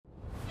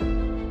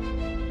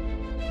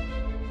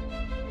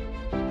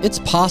It's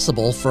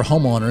possible for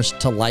homeowners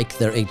to like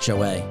their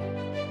HOA.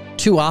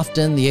 Too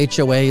often, the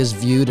HOA is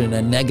viewed in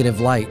a negative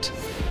light.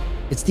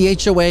 It's the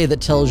HOA that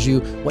tells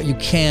you what you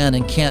can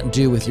and can't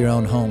do with your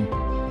own home.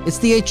 It's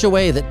the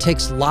HOA that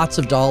takes lots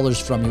of dollars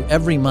from you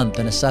every month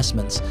in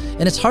assessments,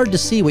 and it's hard to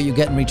see what you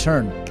get in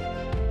return.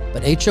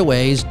 But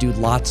HOAs do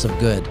lots of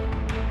good.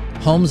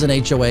 Homes in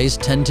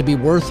HOAs tend to be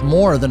worth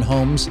more than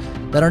homes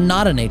that are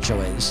not in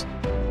HOAs,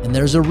 and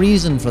there's a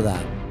reason for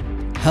that.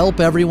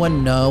 Help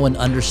everyone know and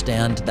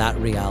understand that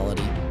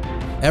reality.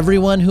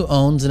 Everyone who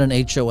owns in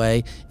an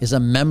HOA is a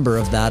member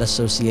of that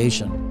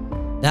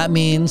association. That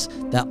means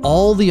that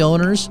all the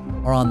owners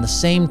are on the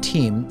same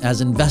team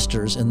as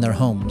investors in their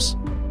homes.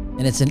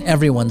 And it's in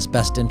everyone's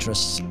best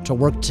interests to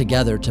work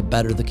together to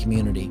better the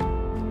community.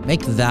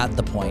 Make that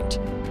the point.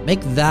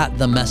 Make that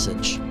the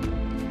message.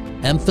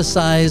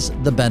 Emphasize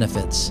the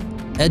benefits.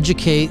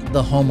 Educate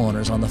the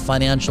homeowners on the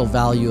financial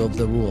value of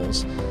the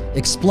rules.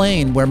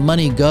 Explain where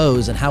money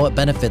goes and how it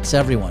benefits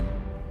everyone.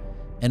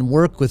 And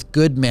work with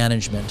good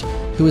management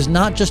who is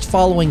not just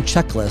following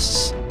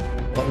checklists,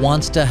 but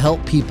wants to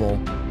help people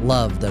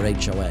love their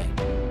HOA.